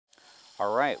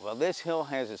All right, well, this hill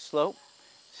has a slope.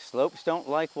 Slopes don't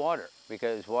like water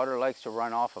because water likes to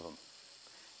run off of them.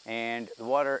 And the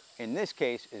water in this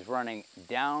case is running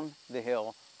down the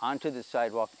hill onto the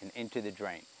sidewalk and into the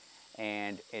drain.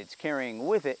 And it's carrying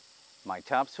with it my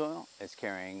topsoil, it's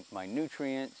carrying my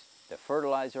nutrients, the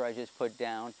fertilizer I just put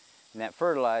down, and that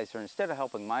fertilizer, instead of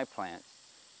helping my plants,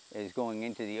 is going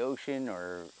into the ocean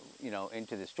or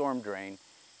into the storm drain.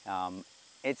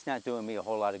 It's not doing me a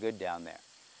whole lot of good down there.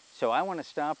 So I want to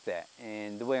stop that,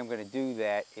 and the way I'm going to do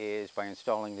that is by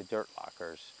installing the dirt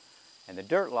lockers. And the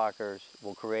dirt lockers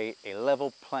will create a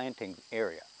level planting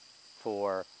area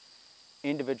for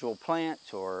individual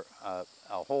plants or a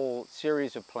whole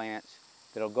series of plants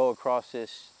that'll go across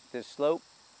this slope,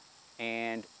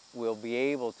 and we'll be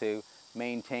able to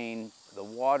maintain the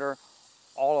water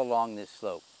all along this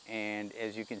slope. And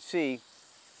as you can see,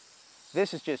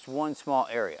 this is just one small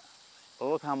area.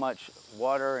 Look how much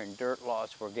water and dirt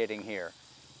loss we're getting here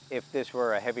if this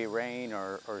were a heavy rain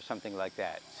or something like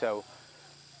that. So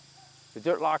the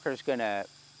dirt locker is going to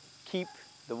keep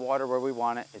the water where we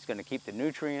want it. It's going to keep the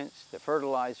nutrients, the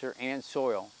fertilizer, and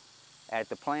soil at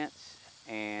the plants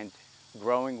and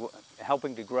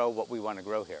helping to grow what we want to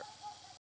grow here.